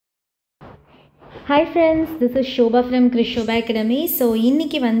Hi friends, this is Shobha from Shobha Academy. So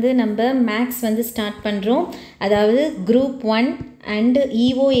இன்னைக்கு வந்து நம்ம மேக்ஸ் வந்து ஸ்டார்ட் பண்ணுறோம். அதாவது குரூப் 1 அண்ட்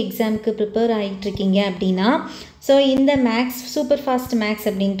EO எக்ஸாமுக்கு ப்ரிப்பேர் ஆகிட்டு இருக்கீங்க அப்படின்னா ஸோ இந்த மேக்ஸ் சூப்பர் ஃபாஸ்ட் மேக்ஸ்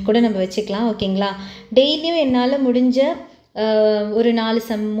அப்படின்ட்டு கூட நம்ம வச்சுக்கலாம். ஓகேங்களா? டெய்லியும் என்னால் முடிஞ்ச ஒரு 4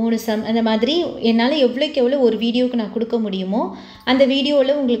 சம் 3 சம் அந்த மாதிரி என்னால் எவ்வளோக்கு எவ்வளோ ஒரு வீடியோவுக்கு நான் கொடுக்க முடியுமோ அந்த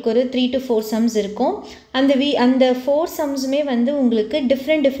வீடியோவில் உங்களுக்கு ஒரு 3 to 4 சம்ஸ் இருக்கும். அந்த 4 சம்ஸுமே வந்து உங்களுக்கு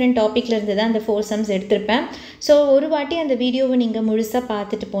டிஃப்ரெண்ட் டாப்பிக்கில் இருந்து தான் அந்த 4 சம்ஸ் எடுத்திருப்பேன். ஸோ ஒரு வாட்டி அந்த வீடியோவை நீங்கள் முழுசாக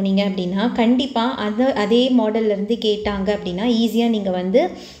பார்த்துட்டு போனீங்க அப்படின்னா கண்டிப்பாக அதே மாடல்லேருந்து கேட்டாங்க அப்படின்னா ஈஸியாக நீங்கள் வந்து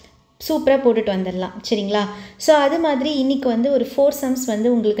சூப்பராக போட்டுட்டு வந்துடலாம். சரிங்களா? ஸோ அது மாதிரி இன்றைக்கி வந்து ஒரு 4 சம்ஸ் வந்து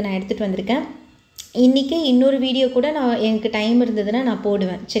உங்களுக்கு நான் எடுத்துகிட்டு வந்திருக்கேன். இன்றைக்கி இன்னொரு வீடியோ கூட நான் எனக்கு டைம் இருந்ததுன்னா நான்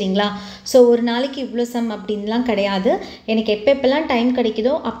போடுவேன். சரிங்களா? ஸோ ஒரு நாளைக்கு இவ்வளோ சம் அப்படின்லாம் கிடையாது. எனக்கு எப்பப்பெல்லாம் டைம்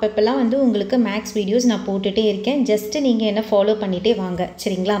கிடைக்குதோ அப்பப்பெல்லாம் வந்து உங்களுக்கு மேக்ஸ் வீடியோஸ் நான் போட்டுகிட்டே இருக்கேன். ஜஸ்ட்டு நீங்கள் என்ன ஃபாலோ பண்ணிகிட்டே வாங்க.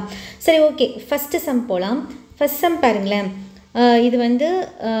 சரிங்களா? சரி, ஓகே, ஃபஸ்ட்டு சம் போகலாம். ஃபஸ்ட் சம் பாருங்களேன். இது வந்து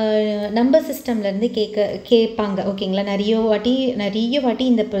நம்பர் சிஸ்டம்லேருந்து கேட்பாங்க. ஓகேங்களா? நிறைய வாட்டி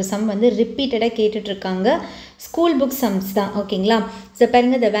இந்த சம் வந்து ரிப்பீட்டடாக கேட்டுட்ருக்காங்க. ஸ்கூல் புக் சம்ஸ் தான். ஓகேங்களா? ஸோ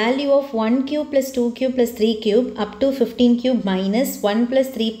பாருங்கள், the value of 1 cube + 2 cube + 3 cube up to 15 cube minus 1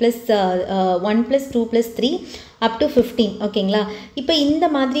 + 3 + 1 + 2 + 3 up to 15. ஓகேங்களா? இப்போ இந்த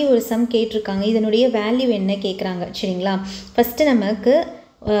மாதிரி ஒரு சம் கேட்டிருக்காங்க. இதனுடைய வேல்யூ என்ன கேட்குறாங்க. சரிங்களா? ஃபஸ்ட்டு நமக்கு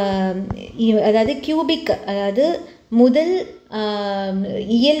அதாவது கியூபிக், அதாவது முதல்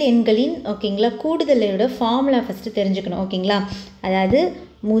இயல் எண்களின் ஓகேங்களா கூடுதலோட ஃபார்முலா ஃபஸ்ட்டு தெரிஞ்சுக்கணும். ஓகேங்களா? அதாவது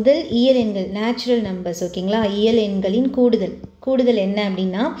முதல் இயல் எண்கள் நேச்சுரல் நம்பர்ஸ். ஓகேங்களா? இயல் எண்களின் கூடுதல் என்ன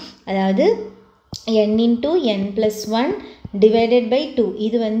அப்படின்னா அதாவது n × n + 1 டிவைடட் பை 2.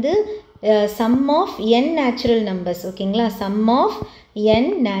 இது வந்து some of n natural numbers. ஓகேங்களா? Some of n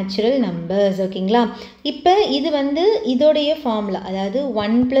natural numbers. ஓகேங்களா? இப்போ இது வந்து இதோடைய ஃபார்முலா, அதாவது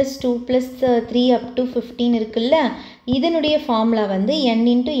 1 + 2 + 3 up to 15 இருக்குல்ல, இதனுடைய ஃபார்முலா வந்து n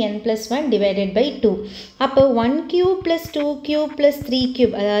 × n + 1 டிவைடட் பை 2. அப்போ 1 cube + 2 cube + 3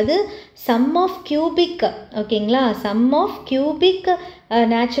 cube, அதாவது சம் ஆஃப் கியூபிக். ஓகேங்களா? Some of cubic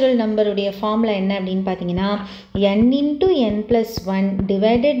natural நம்பருடைய formula என்ன அப்படின்னு பார்த்தீங்கன்னா n × n + 1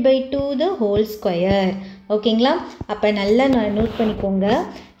 divided by 2 the whole square. ஓகேங்களா? அப்போ நல்லா நோட் பண்ணிக்கோங்க.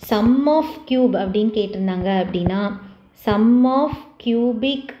 சம் ஆஃப் கியூப் அப்படின்னு கேட்டிருந்தாங்க அப்படின்னா some of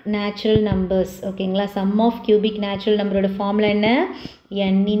cubic natural numbers. ஓகேங்களா? சம் ஆஃப் கியூபிக் நேச்சுரல் நம்பரோட ஃபார்முலா என்ன?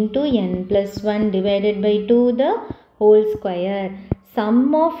 n × n + 1 divided by 2 the whole square. Some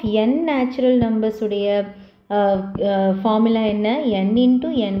of n natural நம்பர்ஸுடைய formula என்ன? n ×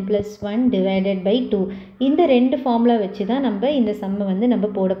 n + 1 divided by 2. இந்த ரெண்டு ஃபார்முலா வச்சு தான் நம்ம இந்த சம்மை வந்து நம்ம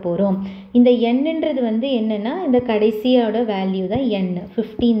போட போகிறோம். இந்த என்னன்றது வந்து என்னென்னா இந்த கடைசியோட வேல்யூ தான் n,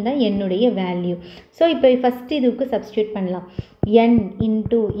 15 தான் என்னுடைய வேல்யூ. ஸோ இப்போ ஃபஸ்ட்டு இதுக்கு சப்ஸ்டியூட் பண்ணலாம். n ×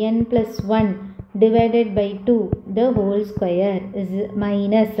 n + 1 divided by 2 the whole square is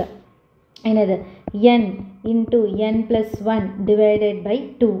minus என்னது n × n + 1 டிவைடட் பை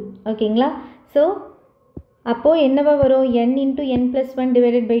 2. ஓகேங்களா? ஸோ அப்போது என்னவா வரும்? n × n + 1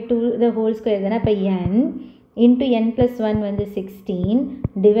 divided by 2 the whole square தானே. இப்போ n × n + 1 வந்து 16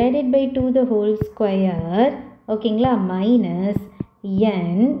 divided by 2 the whole square. ஓகேங்களா? Minus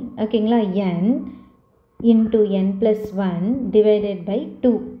n. ஓகேங்களா? n × n + 1 divided by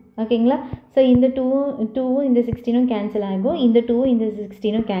 2. ஓகேங்களா? ஸோ இந்த 2வும் இந்த 16ம் கேன்சல் ஆகும், இந்த 2வும் இந்த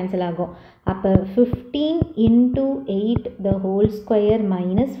 16ம் கேன்சல் ஆகும். அப்போ 15 × 8 the whole square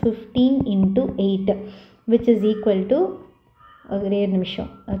minus 15 × 8 which is equal to ஒரே நிமிஷம்.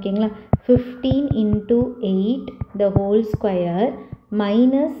 ஓகேங்களா? 15 × 8 the whole square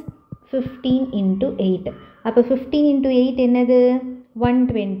minus 15 × 8. அப்போ 15 × 8 என்னது?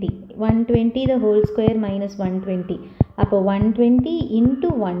 120 the whole square minus 120. அப்போ 120 ×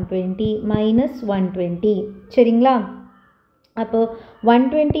 120 minus 120. சரிங்களா? அப்போ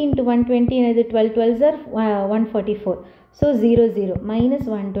 120 × 120 என்னது? 12 12s are 144. So 0 0 minus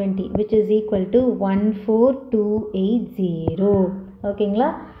 120 which is equal to 14280. ஓகேங்களா?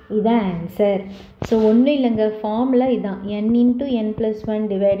 இதுதான் ஆன்சர். ஸோ ஒன்றும் இல்லைங்க, ஃபார்முலா இதுதான். n × n + 1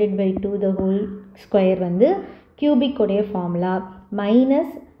 divided by 2 the whole square வந்து கியூபிக்கோடைய formula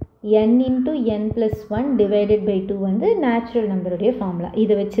minus n × n + 1 divided by 2 வந்து நேச்சுரல் நம்பருடைய ஃபார்முலா.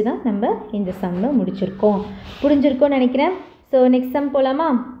 இதை வச்சு தான் நம்ம இந்த சம்மை புரிஞ்சிருக்கோம்னு நினைக்கிறேன். ஸோ நெக்ஸ்ட் சம் போகலாமா?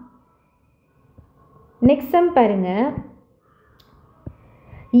 நெக்ஸ்ட் சம் பாருங்கள்.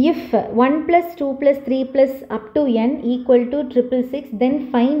 If 1 + 2 + 3 + up to n equal to 666, then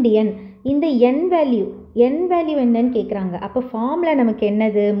find n. இந்த n வேல்யூ என்னன்னு கேட்குறாங்க. அப்போ ஃபார்முலா நமக்கு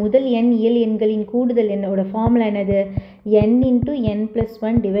என்னது? முதல் n இயல் எண்களின் கூடுதல் என்னோட ஃபார்முலா என்னது? n × n +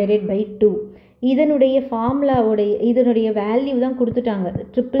 1 divided by 2. இதனுடைய ஃபார்முலாவுடைய இதனுடைய வேல்யூ தான் கொடுத்துட்டாங்க,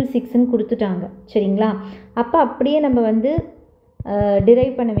 666ன்னு கொடுத்துட்டாங்க. சரிங்களா? அப்போ அப்படியே நம்ம வந்து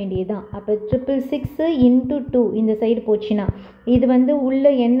டிரைவ் பண்ண வேண்டியது தான். அப்போ 666 இன்ட்டு 2 இந்த சைடு போச்சுன்னா இது வந்து உள்ள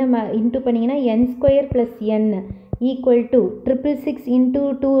என்ன இன்ட்டு பண்ணிங்கன்னா n² + n equal to 666 into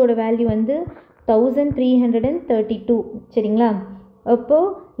 2ஓட value வந்து 1332. சரிங்களா?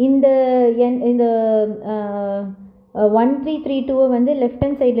 அப்போது இந்த இந்த 1332 வந்து லெஃப்ட்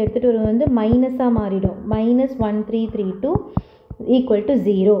ஹேண்ட் சைடில் எடுத்துகிட்டு வரும் வந்து மைனஸாக மாறிடும். -1332 ஈக்குவல் டு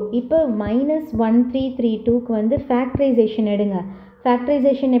 0. இப்போ -1332க்கு வந்து ஃபேக்டரைசேஷன் எடுங்க.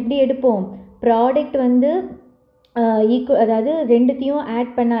 ஃபேக்டரைசேஷன் எப்படி எடுப்போம்? ப்ராடக்ட் வந்து அதாவது ரெண்டுத்தையும்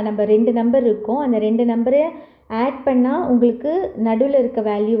ஆட் பண்ணால், நம்ம 2 நம்பர் இருக்கும், அந்த 2 நம்பரை ஆட் பண்ணால் உங்களுக்கு நடுவில் இருக்க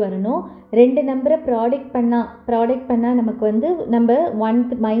வேல்யூ வரணும். 2 நம்பரை ப்ராடக்ட் பண்ணால் நமக்கு வந்து நம்ம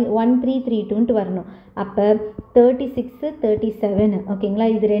 1332ன்ட்டு வரணும். அப்போ 36 37. ஓகேங்களா?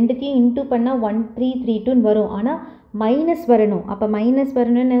 இது ரெண்டுத்தையும் இன்ட்டு பண்ணால் 1332ன்னு வரும். ஆனால் மைனஸ் வரணும். அப்போ மைனஸ்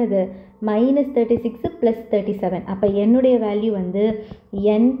வரணும்னு இது -36 + 37. அப்போ என்னுடைய வேல்யூ வந்து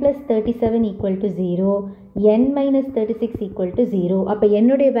n + 37 = 0, n - 36 = 0. அப்போ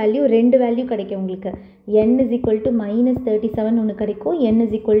என்னுடைய வேல்யூ 2 வேல்யூ கிடைக்கும் உங்களுக்கு. n = -37 ஒன்று கிடைக்கும், n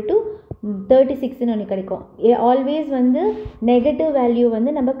 = 36ன்னு ஒன்று கிடைக்கும். ஆல்வேஸ் வந்து நெகட்டிவ் வேல்யூ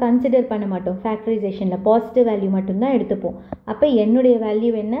வந்து நம்ம கன்சிடர் பண்ண மாட்டோம். ஃபேக்டரைசேஷனில் பாசிட்டிவ் வேல்யூ மட்டும்தான் எடுத்துப்போம். அப்போ என்னுடைய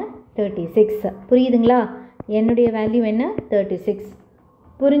வேல்யூ என்ன? 36. புரியுதுங்களா? என்னுடைய வேல்யூ என்ன? 36.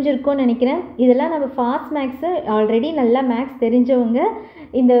 புரிஞ்சிருக்கும்னு நினைக்கிறேன். இதெல்லாம் நம்ம ஃபாஸ்ட் மேக்ஸு ஆல்ரெடி நல்லா மேக்ஸ் தெரிஞ்சவங்க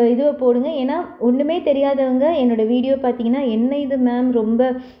இந்த இதுவை போடுங்க. ஏன்னா ஒன்றுமே தெரியாதவங்க என்னோடய வீடியோ பார்த்தீங்கன்னா என்ன இது மேம் ரொம்ப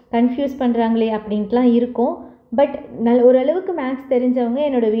கன்ஃபியூஸ் பண்ணுறாங்களே அப்படின்ட்டுலாம் இருக்கும். பட் ஓரளவுக்கு மேக்ஸ் தெரிஞ்சவங்க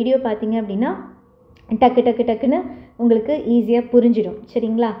என்னோடய வீடியோ பார்த்தீங்க அப்படின்னா டக்குன்னு உங்களுக்கு ஈஸியாக புரிஞ்சிடும்.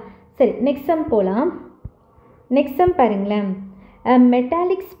 சரிங்களா? சரி, நெக்ஸ்ட் சம் போகலாம். நெக்ஸ்ட் சம் பாருங்களேன்.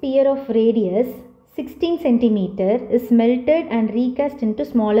 Metallic sphere of radius 16 cm is melted and recast into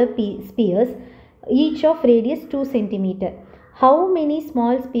smaller spheres, each of radius 2 cm. How many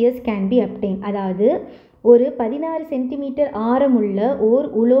small spheres can be obtained? அதாவது ஒரு 16 சென்டிமீட்டர் ஆரமுள்ள ஓர்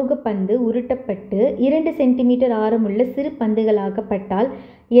உலோக பந்து உருட்டப்பட்டு 2 சென்டிமீட்டர் ஆரமுள்ள சிறு பந்துகளாக்கப்பட்டால்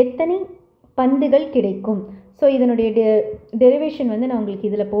எத்தனை பந்துகள் கிடைக்கும்? ஸோ இதனுடைய டெரிவேஷன் வந்து நான்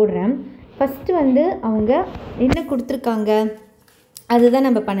உங்களுக்கு இதில் போடுறேன். ஃபஸ்ட்டு வந்து அவங்க என்ன கொடுத்துருக்காங்க அதுதான்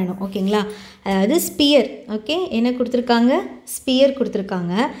நம்ம பண்ணணும். ஓகேங்களா? அதாவது ஸ்பியர். ஓகே, என்ன கொடுத்துருக்காங்க? ஸ்பியர்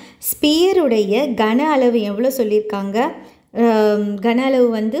கொடுத்துருக்காங்க. ஸ்பியருடைய கன அளவு எவ்வளோ சொல்லியிருக்காங்க? கன அளவு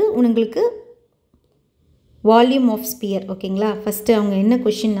வந்து உங்களுக்கு வால்யூம் ஆஃப் ஸ்பியர். ஓகேங்களா? ஃபஸ்ட்டு அவங்க என்ன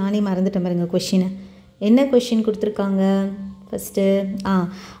கொஷின், நானே மறந்துட்டேன் பாருங்க கொஷினை. என்ன கொஷின் கொடுத்துருக்காங்க? ஃபஸ்ட்டு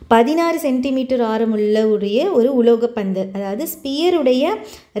 16 சென்டிமீட்டர் ஆரமுள்ள ஒரு உலோக பந்து, அதாவது ஸ்பியருடைய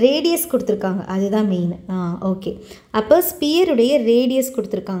ரேடியஸ் கொடுத்துருக்காங்க, அதுதான் மெயின். ஓகே, அப்போ ஸ்பியருடைய ரேடியஸ்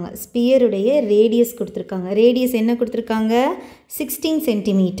கொடுத்துருக்காங்க. ரேடியஸ் என்ன கொடுத்துருக்காங்க? 16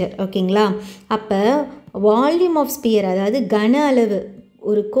 சென்டிமீட்டர். ஓகேங்களா? அப்போ வால்யூம் ஆஃப் ஸ்பியர், அதாவது கன அளவு,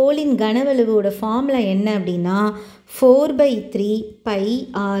 ஒரு கோளின் கனவளவோட ஃபார்முலா என்ன அப்படின்னா 4/3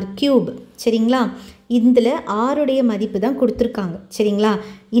 πr³. சரிங்களா? இதில் ஆருடைய மதிப்பு தான் கொடுத்துருக்காங்க. சரிங்களா?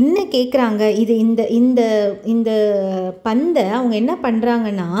 இன்னும் கேட்குறாங்க, இது இந்த இந்த இந்த பந்தை அவங்க என்ன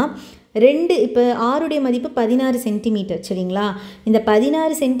பண்ணுறாங்கன்னா இப்போ ஆருடைய மதிப்பு 16 சென்டிமீட்டர். சரிங்களா? இந்த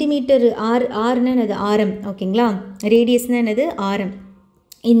 16 சென்டிமீட்டர் ஆறுன்னு என்னது? ஆரம். ஓகேங்களா? ரேடியஸ்னால் என்னது? ஆரம்.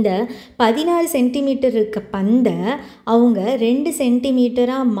 இந்த 16 சென்டிமீட்டர் இருக்க பந்தை அவங்க 2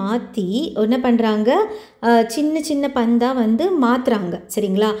 சென்டிமீட்டராக மாற்றி என்ன பண்ணுறாங்க? சின்ன சின்ன பந்தாக வந்து மாற்றுறாங்க.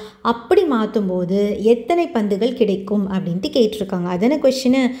 சரிங்களா? அப்படி மாற்றும்போது எத்தனை பந்துகள் கிடைக்கும் அப்படின்ட்டு கேட்டிருக்காங்க. அதான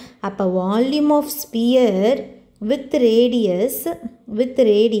கொஷினு. அப்போ volume of sphere with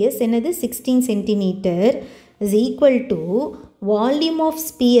radius என்னது? 16 centimetre is equal to volume of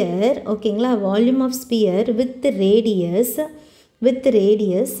sphere. ஓகேங்களா? Volume of sphere with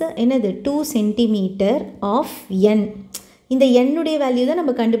radius என்னது? 2 சென்டிமீட்டர் ஆஃப் n. இந்த என்னுடைய வேல்யூ தான்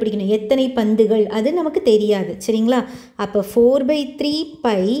நம்ம கண்டுபிடிக்கணும். எத்தனை பந்துகள் அது நமக்கு தெரியாது. சரிங்களா? அப்போ 4/3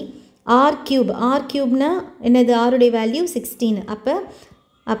 πr³. என்னது? ஆருடைய வேல்யூ 16. அப்போ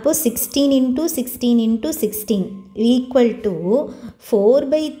 16 × 16 × 16 ஈக்குவல் டு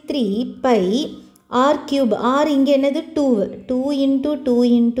 4/3 πr³. r இங்கே என்னது? 2 ×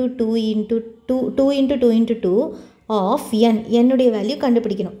 2 × 2 ஆஃப் n. என்னுடைய வேல்யூ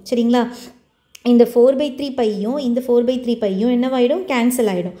கண்டுபிடிக்கணும். சரிங்களா? இந்த 4/3 பையும் இந்த 4/3 பையும் என்னவாயிடும்? கேன்சல்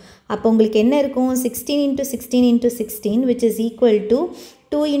ஆகிடும். அப்போ உங்களுக்கு என்ன இருக்கும்? 16 × 16 × 16 which is equal to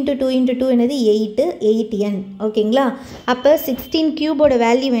 2 × 2 × 2 என்னது? 8n. ஓகேங்களா? அப்போ 16³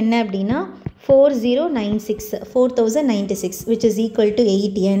 வேல்யூ என்ன அப்படின்னா 4096 which is equal to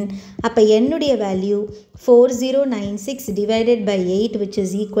 8n. அப்போ என்னுடைய value 4096 divided by 8 which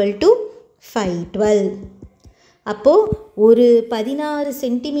is equal to 512. அப்போது ஒரு 16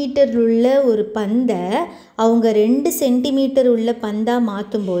 சென்டிமீட்டர் உள்ள ஒரு பந்தை அவங்க 2 சென்டிமீட்டர் உள்ள பந்தாக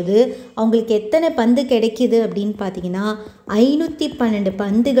மாற்றும்போது அவங்களுக்கு எத்தனை பந்து கிடைக்கிது அப்படின்னு பார்த்தீங்கன்னா 512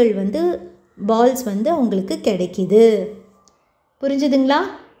 பந்துகள் வந்து பால்ஸ் வந்து அவங்களுக்கு கிடைக்கிது. புரிஞ்சுதுங்களா?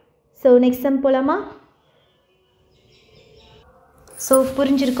 ஸோ நெக்ஸ்ட் சம் போகலாமா? ஸோ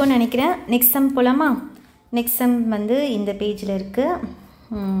புரிஞ்சிருக்கோன்னு நினைக்கிறேன். நெக்ஸ்ட் சம் போகலாமா? நெக்ஸ்ட் சம் வந்து இந்த பேஜில் இருக்குது.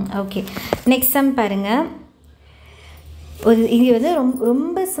 ஓகே, நெக்ஸ்ட் சம் பாருங்கள். இது வந்து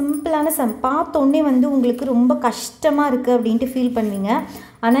ரொம்ப சிம்பிளான சம். பார்த்தோன்னே வந்து உங்களுக்கு ரொம்ப கஷ்டமாக இருக்குது அப்படின்ட்டு ஃபீல் பண்ணுவீங்க.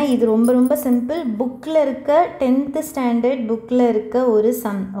 ஆனால் இது ரொம்ப சிம்பிள். புக்கில் இருக்க 10th ஸ்டாண்டர்ட் புக்கில் இருக்க ஒரு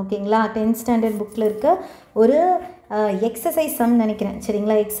சம். ஓகேங்களா? 10th ஸ்டாண்டர்ட் புக்கில் இருக்க ஒரு எக்ஸசைஸ் சம் நினைக்கிறேன்.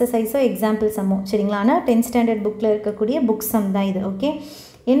 சரிங்களா? எக்ஸசைஸோ எக்ஸாம்பிள் சம்மோ. சரிங்களா? ஆனால் 10th ஸ்டாண்டர்ட் புக்கில் இருக்கக்கூடிய புக் சம் தான் இது. ஓகே,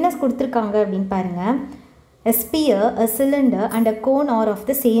 என்ன கொடுத்துருக்காங்க அப்படின்னு பாருங்கள். A sphere, a cylinder and a cone are of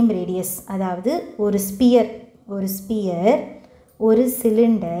the same radius. அதாவது ஒரு ஸ்பியர், ஒரு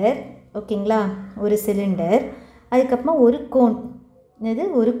சிலிண்டர், ஓகேங்களா? ஒரு சிலிண்டர், அதுக்கப்புறமா ஒரு கோன். என்னது?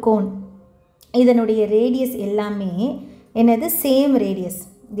 ஒரு கோன். இதனுடைய ரேடியஸ் எல்லாமே என்னது? Same radius.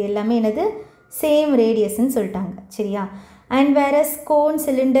 இது எல்லாமே என்னது? சேம் ரேடியஸ்ன்னு சொல்லிட்டாங்க. சரியா? And various cone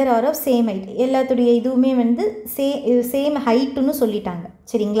cylinder R of same height. எல்லாத்துடைய இதுவுமே வந்து சேம் ஹைட்டுன்னு சொல்லிட்டாங்க.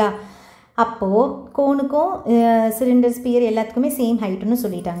 சரிங்களா? அப்போது கோனுக்கும் சிலிண்டர் ஸ்பியர் எல்லாத்துக்குமே சேம் ஹைட்டுன்னு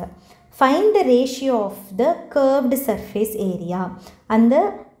சொல்லிட்டாங்க. Find the ratio of the curved surface area. அந்த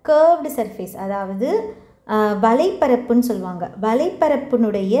கர்வ்டு சர்ஃபேஸ் அதாவது வலைப்பரப்புன்னு சொல்லுவாங்க.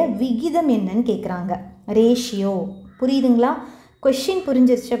 வலைப்பரப்புனுடைய விகிதம் என்னன்னு கேட்குறாங்க. ரேஷியோ. புரியுதுங்களா? கொஷின்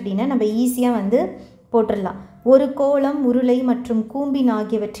புரிஞ்சிருச்சு அப்படின்னா நம்ம ஈஸியாக வந்து போட்டுடலாம். ஒரு கோளம், உருளை மற்றும் கூம்பின்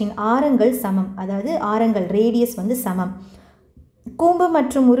ஆகியவற்றின் ஆரங்கள் சமம். அதாவது ஆரங்கள் ரேடியஸ் வந்து சமம். கூம்பு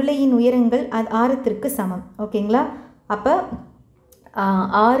மற்றும் உருளையின் உயரங்கள் ஆரத்திற்கு சமம். ஓகேங்களா? அப்போ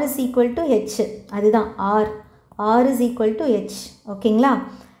R is equal to H. அதுதான் R is equal to H. ஓகேங்களா?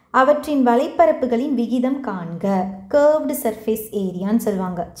 அவற்றின் வலைப்பரப்புகளின் விகிதம் காண்க. கர்வ்டு சர்ஃபேஸ் ஏரியான்னு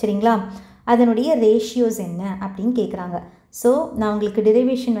சொல்லுவாங்க. சரிங்களா? அதனுடைய ரேஷியோஸ் என்ன அப்படின்னு கேட்குறாங்க. ஸோ நான் உங்களுக்கு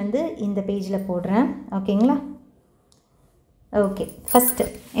டெரிவேஷன் வந்து இந்த பேஜில் போடுறேன். ஓகேங்களா? ஓகே, ஃபஸ்ட்டு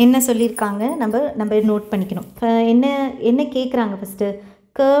என்ன சொல்லியிருக்காங்க நம்ம நோட் பண்ணிக்கணும். என்ன கேட்குறாங்க ஃபஸ்ட்டு?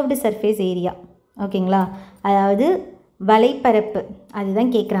 Curved surface area. ஓகேங்களா? அதாவது வலைப்பரப்பு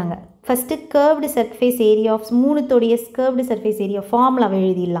அதுதான் கேட்குறாங்க. First curved surface area of மூணுத்தோடைய curved surface area ஃபார்முலாவை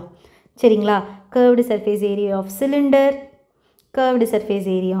எழுதிடலாம். சரிங்களா? Curved surface area of cylinder, curved surface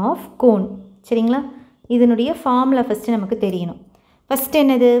area of cone. சரிங்களா? இதனுடைய ஃபார்முலா ஃபஸ்ட்டு நமக்கு தெரியணும். ஃபஸ்ட்டு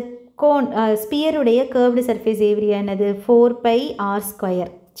என்னது? கோன் ஸ்பியருடைய கர்வ்டு சர்ஃபேஸ் ஏரியா என்னது? 4πr².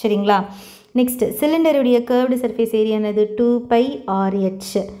 சரிங்களா? நெக்ஸ்ட்டு சிலிண்டருடைய கர்வ்டு சர்ஃபேஸ் ஏரியா என்னது?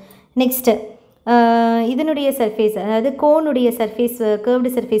 2πrh. நெக்ஸ்ட்டு இதனுடைய சர்ஃபேஸ் அதாவது கோனுடைய சர்ஃபேஸ் கர்வ்டு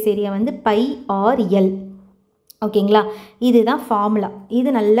சர்ஃபேஸ் ஏரியா வந்து πrl. ஓகேங்களா? இதுதான் ஃபார்முலா. இது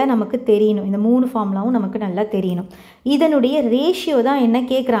நல்லா நமக்கு தெரியணும். இந்த 3 ஃபார்முலாவும் நமக்கு நல்லா தெரியணும். இதனுடைய ரேஷியோ தான் என்ன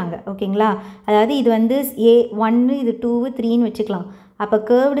கேட்குறாங்க. ஓகேங்களா? அதாவது இது வந்து A1, இது 2, 3ன்னு வச்சுக்கலாம். அப்போ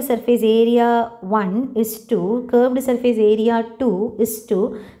curved surface area 1 is 2, curved surface area 2 is 2,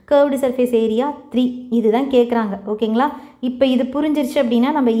 curved surface area 3. இதுதான் கேட்குறாங்க. ஓகேங்களா? இப்போ இது புரிஞ்சிருச்சு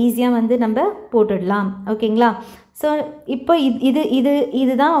அப்படின்னா நம்ம ஈஸியாக வந்து நம்ம போட்டுடலாம். ஓகேங்களா? ஸோ இப்போ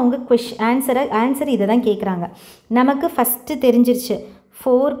இதுதான் அவங்க ஆன்சர் இதை தான் கேட்குறாங்க. நமக்கு ஃபஸ்ட்டு தெரிஞ்சிருச்சு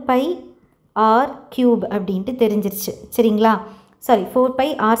 4πr³ அப்படின்ட்டு தெரிஞ்சிருச்சு. சரிங்களா? Sorry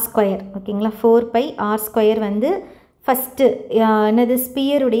 4πr². ஓகேங்களா? 4πr² வந்து ஃபஸ்ட்டு என்னது?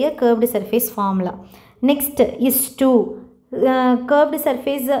 ஸ்பியருடைய curved surface formula. Next is 2 curved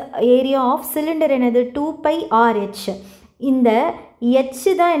surface area of cylinder என்னது? 2πrh. இந்த h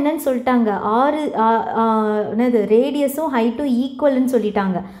தான் என்னன்னு சொல்லிட்டாங்க? என்னது? ரேடியஸும் ஹைட்டும் ஈக்குவல்னு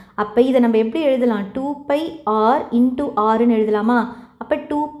சொல்லிட்டாங்க. அப்போ இதை நம்ம எப்படி எழுதலாம்? 2πr × rன்னு எழுதலாமா? அப்போ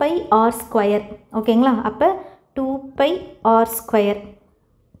 2πr². ஓகேங்களா? அப்போ 2πr²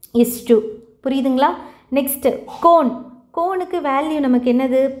 is 2. புரியுதுங்களா? நெக்ஸ்ட்டு கோனுக்கு வேல்யூ நமக்கு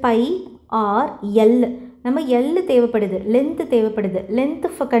என்னது? πrl. நம்ம L தேவைப்படுது, லென்த்து தேவைப்படுது. லென்த்து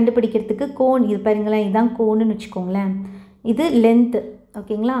கண்டுபிடிக்கிறதுக்கு கோன் இது பாருங்களேன், இதுதான் கோனுன்னு வச்சுக்கோங்களேன். இது லென்த்து.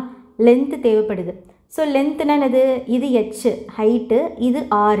 ஓகேங்களா? லென்த்து தேவைப்படுது. ஸோ லென்த்துனா என்னது? இது h ஹைட்டு, இது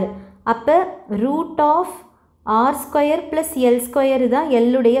r. அப்போ √r² + l² தான்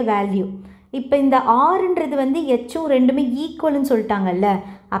எல்லுடைய வேல்யூ. இப்போ இந்த ஆறுன்றது வந்து ஹெச்சும் ரெண்டுமே ஈக்குவல்னு சொல்லிட்டாங்கல்ல.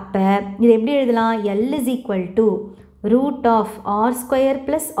 அப்போ இது எப்படி எழுதலாம்? L is equal to √r² +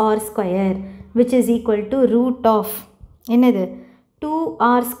 r², which is equal to √ என்னது?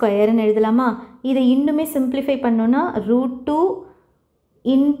 2r²ன்னு எழுதலாமா? இதை இன்னுமே சிம்பிளிஃபை பண்ணோன்னா √2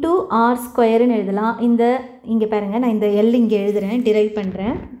 × r²ன்னு எழுதலாம். இங்கே பாருங்கள், நான் இந்த L இங்கே எழுதுகிறேன், டிரைவ்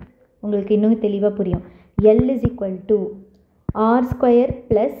பண்ணுறேன். உங்களுக்கு இன்னும் தெளிவாக புரியும். L is equal to R square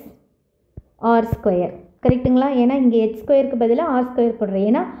plus R square. கரெக்டுங்களா? ஏன்னா இங்கே H ஸ்கொயருக்கு பதிலாக R ஸ்கொயர் போடுறேன்.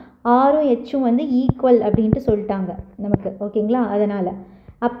 ஏன்னா ஆரும் ஹெச்சும் வந்து ஈக்குவல் அப்படின்ட்டு சொல்லிட்டாங்க நமக்கு. ஓகேங்களா? அதனால்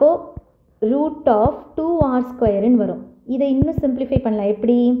அப்போது ரூட் ஆஃப் 2R ஸ்கொயருன்னு வரும். இதை இன்னும் சிம்பிளிஃபை பண்ணலாம்.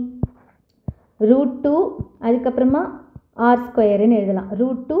 எப்படி? ரூட் 2 அதுக்கப்புறமா ஆர் ஸ்கொயருன்னு எழுதலாம்.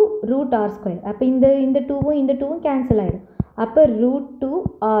 Root 2 root R square. அப்போ இந்த டூவும் கேன்சல் ஆகிடும். அப்போ ரூட்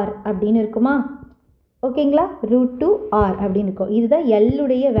 2R அப்படின்னு இருக்குமா? ஓகேங்களா? ரூட் 2R அப்படின்னு இருக்கும். இதுதான்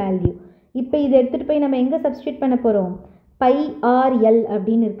எல்லுடைய வேல்யூ. இப்போ இதை எடுத்துகிட்டு போய் நம்ம எங்கே சப்ஸ்டியூட் பண்ண போகிறோம்? பை ஆர் எல்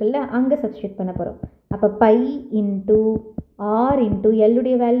அப்படின்னு இருக்குல்ல, அங்கே சப்ஸ்டியூட் பண்ண போகிறோம். அப்போ pi into R into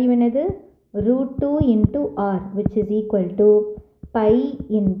எல்லுடைய value என்னது? Root 2 into R which is equal to pi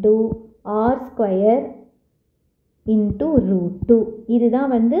into R square into root 2.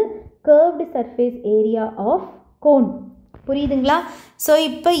 இதுதான் வந்து curved surface area of cone. புரியுதுங்களா? ஸோ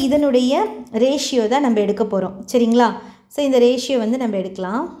இப்போ இதனுடைய ரேஷியோ தான் நம்ம எடுக்க போகிறோம். சரிங்களா? ஸோ இந்த ரேஷியோ வந்து நம்ம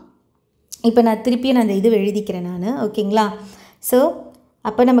எடுக்கலாம். இப்போ நான் திருப்பியும் நான் அந்த இது எழுதிக்கிறேன் நான். ஓகேங்களா? ஸோ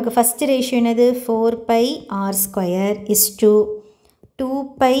அப்போ நமக்கு ஃபஸ்ட்டு ரேஷியோ என்னது? 4 by R square is to 2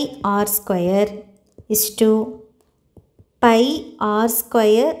 by R square is to by R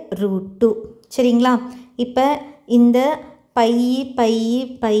square root 2. சரிங்களா? இப்போ இந்த பை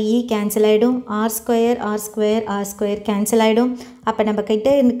கேன்சல் ஆகிடும். ஆர் ஸ்கொயர் கேன்சல் ஆகிடும். அப்போ நம்ம கிட்ட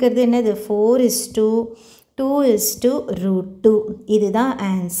இருக்கிறது என்னது? 4 is to 2 is to root 2. இதுதான்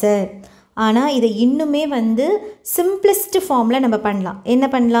ஆன்சர். ஆனால் இதை இன்னுமே வந்து சிம்பிளஸ்ட் ஃபார்மில் நம்ம பண்ணலாம். என்ன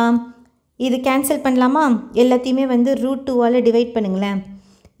பண்ணலாம்? இது கேன்சல் பண்ணலாமா? எல்லாத்தையுமே வந்து ரூட் 2ஆல் டிவைட் பண்ணுங்களேன்.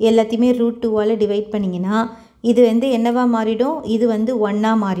 எல்லாத்தையுமே ரூட் 2ஆல் டிவைட் பண்ணிங்கன்னா இது வந்து என்னவா மாறிடும்? இது வந்து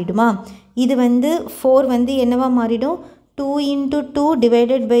 1ஆக மாறிடுமா? இது வந்து 4 வந்து என்னவா மாறிடும்? 2 into 2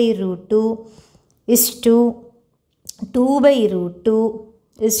 divided by root 2 is to 2 by root 2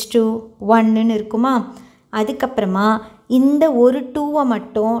 is to 1ன்னு இருக்குமா? அதுக்கப்புறமா இந்த ஒரு 2வை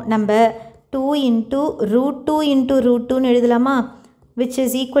மட்டும் நம்ம 2 into root 2 into root 2ன்னு எழுதலாமா? which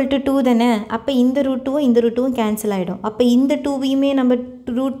is equal to 2 தானே? அப்போ இந்த ரூட் 2வும் இந்த ரூட் 2வும் கேன்சல் ஆகிடும். அப்போ இந்த 2வையுமே நம்ம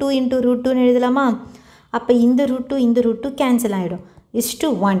root 2 into root 2ன்னு எழுதலாமா? அப்போ இந்த ரூட் 2 இந்த ரூட் 2 கேன்சல் ஆகிடும். Is to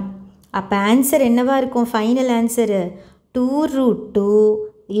 1. அப்போ ஆன்சர் என்னவா இருக்கும்? Final answer 2 root 2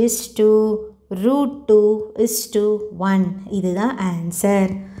 is to root 2 is to 1. இதுதான்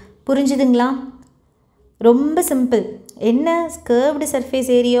ஆன்சர். புரிஞ்சுதுங்களா? ரொம்ப சிம்பிள். என்ன? Curved surface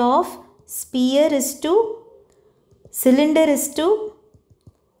area of sphere is to cylinder is to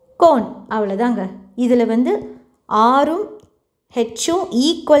cone. அவ்வளோதாங்க. இதில் வந்து ஆரும் ஹெச்சும்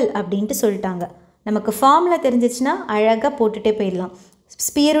ஈக்குவல் அப்படின்ட்டு சொல்லிட்டாங்க. நமக்கு ஃபார்முலா தெரிஞ்சிச்சுன்னா அழகாக போட்டுகிட்டே போயிடலாம்.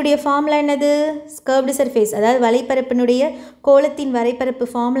 ஸ்பியருடைய ஃபார்முலா என்னது? கர்வ்டு சர்ஃபேஸ், அதாவது வலைப்பரப்பினுடைய கோளத்தின் வரைப்பரப்பு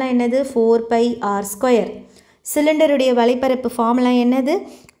ஃபார்முலா என்னது? 4 பை ஆர் ஸ்கொயர். சிலிண்டருடைய வலைப்பரப்பு ஃபார்முலா என்னது?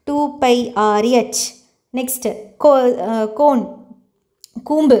 2 பை ஆர்ஹெச். நெக்ஸ்ட்டு கோன்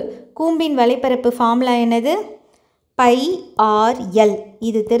கூம்பின் வலைப்பரப்பு ஃபார்முலா என்னது? By R L.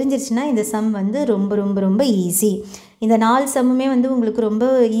 இது தெரிஞ்சிருச்சுன்னா இந்த சம் வந்து ரொம்ப ரொம்ப ரொம்ப ஈஸி. இந்த 4 சம்முமே வந்து உங்களுக்கு ரொம்ப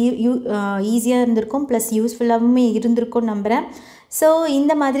ஈஸியாக இருந்திருக்கும், ப்ளஸ் யூஸ்ஃபுல்லாகவும் இருந்திருக்கும்னு நம்புகிறேன். ஸோ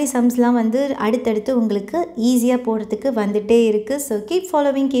இந்த மாதிரி சம்ஸ்லாம் வந்து அடுத்தடுத்து உங்களுக்கு ஈஸியாக போடுறதுக்கு வந்துகிட்டே இருக்குது. So keep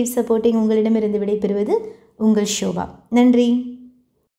following, keep supporting. உங்களிடமிருந்து விடைபெறுவது உங்கள் ஷோபா. நன்றி.